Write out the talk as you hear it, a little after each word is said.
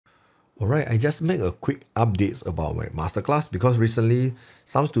Alright, I just make a quick updates about my masterclass because recently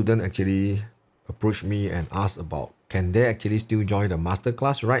some student actually approached me and asked about can they actually still join the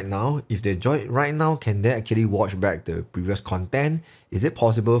masterclass right now? If they join right now, can they actually watch back the previous content? Is it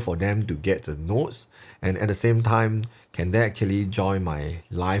possible for them to get the notes? And at the same time, can they actually join my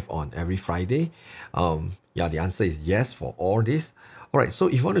live on every Friday? Yeah, the answer is yes for all this. Alright, so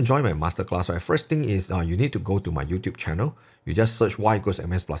if you want to join my masterclass, right, first thing is you need to go to my YouTube channel. You just search y equals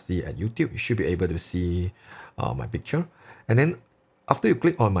mx+c at YouTube. You should be able to see my picture. And then after you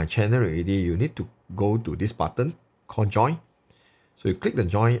click on my channel already, you need to go to this button called join. So you click the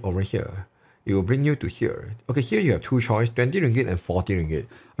join over here. It will bring you to here. Okay, here you have two choices, 20 ringgit and 40 ringgit.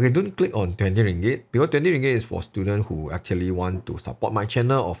 Okay, don't click on 20 ringgit because 20 ringgit is for students who actually want to support my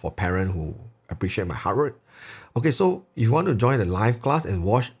channel or for parents who appreciate my hard work. Okay, so if you want to join the live class and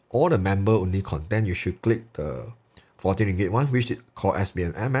watch all the member only content, you should click the 40 ringgit one, which is called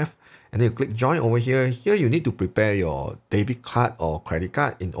SPM Add Math. And then you click join over here. Here you need to prepare your debit card or credit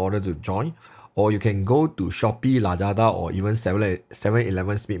card in order to join. Or you can go to Shopee, Lazada, or even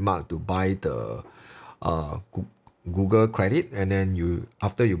 7-Eleven Speed Mark to buy the Google credit. And then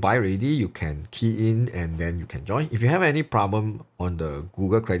after you buy already, you can key in and then you can join. If you have any problem on the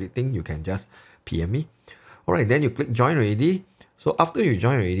Google credit thing, you can just PM me. Alright, then you click join already. So after you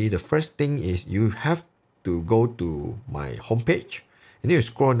join already, the first thing is you have to go to my homepage. And then you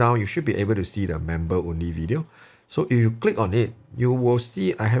scroll down, you should be able to see the member only video. So if you click on it, you will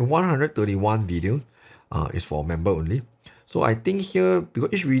see I have 131 videos. It's for member only. So I think here,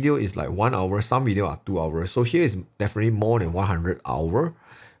 because each video is like 1 hour, some video are 2 hours. So here is definitely more than 100 hours.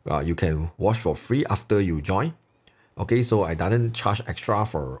 You can watch for free after you join. Okay, so I didn't charge extra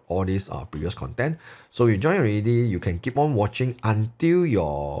for all this previous content. So you join already, you can keep on watching until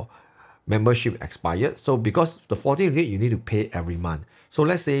your membership expired. So because the 40 ringgit you need to pay every month. So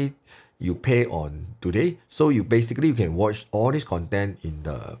let's say you pay on today. So you can watch all this content in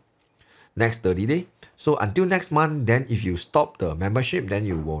the next 30 days. So until next month, then if you stop the membership, then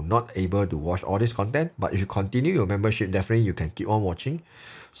you will not able to watch all this content. But if you continue your membership, definitely you can keep on watching.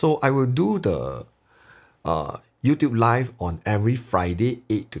 So I will do the YouTube live on every Friday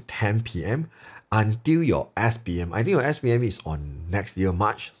 8 to 10 p.m. until your SPM. I think your SPM is on next year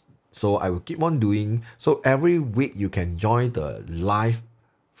March. So I will keep on doing. So every week you can join the live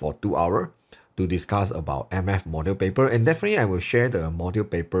for 2 hours to discuss about MF model paper. And definitely I will share the model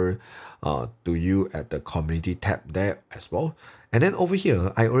paper to you at the community tab there as well. And then over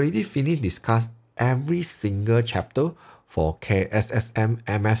here, I already finished discuss every single chapter for KSSM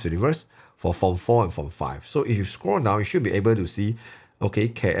MF syllabus for Form 4 and Form 5. So if you scroll down, you should be able to see, okay,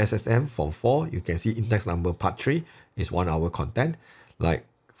 KSSM Form 4, you can see index number part 3 is 1 hour content. Like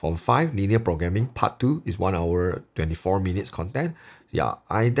Form 5, linear programming part 2 is 1 hour 24 minutes content. Yeah,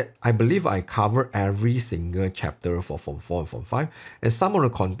 I believe I cover every single chapter for Form 4 and Form 5. And some of the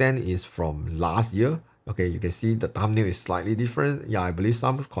content is from last year. Okay, you can see the thumbnail is slightly different. Yeah, I believe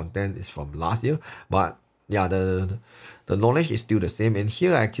some content is from last year. But yeah, the knowledge is still the same. And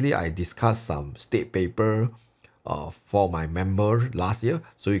here actually I discussed some state paper for my member last year.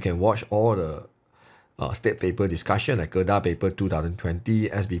 So you can watch all the state paper discussion like GERDA paper 2020,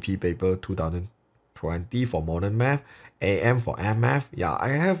 SBP paper 2020 for modern math, AM for math. Yeah, I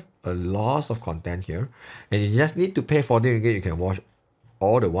have a lot of content here. And you just need to pay 40 ringgit. You can watch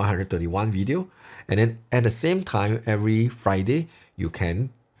all the 131 video. And then at the same time, every Friday, you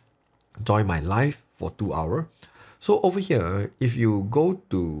can join my live for 2 hours. So over here, if you go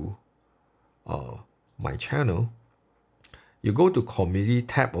to my channel, you go to community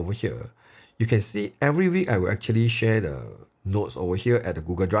tab over here, you can see every week I will actually share the notes over here at the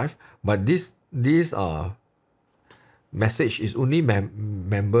Google Drive. But this message is only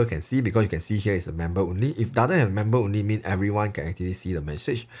member can see, because you can see here is a member only. If doesn't have member only, mean everyone can actually see the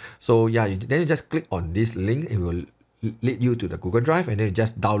message. So yeah, then you just click on this link. It will lead you to the Google Drive, and then you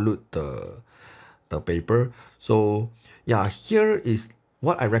just download the paper. So yeah, here is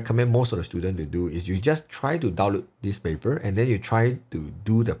what I recommend most of the students to do is you just try to download this paper and then you try to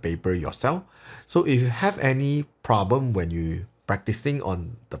do the paper yourself. So if you have any problem when you practicing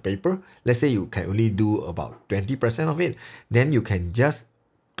on the paper, let's say you can only do about 20% of it, then you can just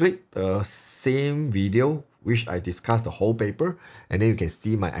click the same video which I discussed the whole paper, and then you can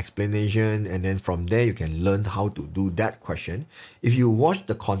see my explanation, and then from there you can learn how to do that question. If you watch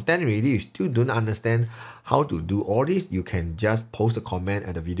the content already, you still don't understand how to do all this, you can just post a comment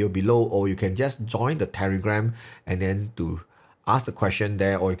at the video below, or you can just join the Telegram and then to ask the question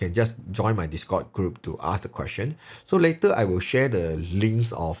there, or you can just join my Discord group to ask the question. So later I will share the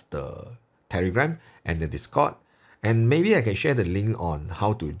links of the Telegram and the Discord, And maybe I can share the link on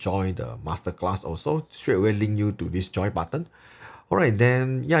how to join the masterclass also. Straight away link you to this join button. Alright,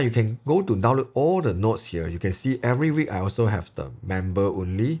 then yeah, you can go to download all the notes here. You can see every week I also have the member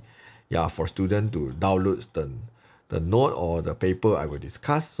only. Yeah, for student to download the note or the paper I will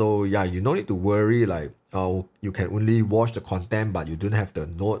discuss. So yeah, you don't need to worry like, oh, you can only watch the content but you don't have the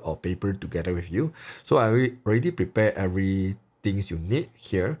note or paper together with you. So I already prepare everything you need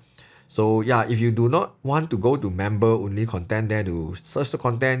here. So yeah, if you do not want to go to member only content there to search the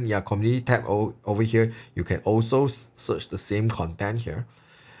content, yeah, community tab over here, you can also search the same content here.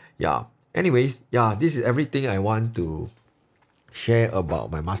 Yeah, anyways, yeah, this is everything I want to share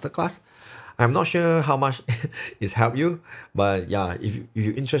about my masterclass. I'm not sure how much it's helped you, but yeah, if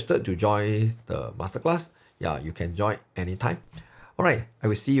you're interested to join the masterclass, yeah, you can join anytime. All right, I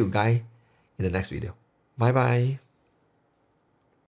will see you guys in the next video. Bye bye.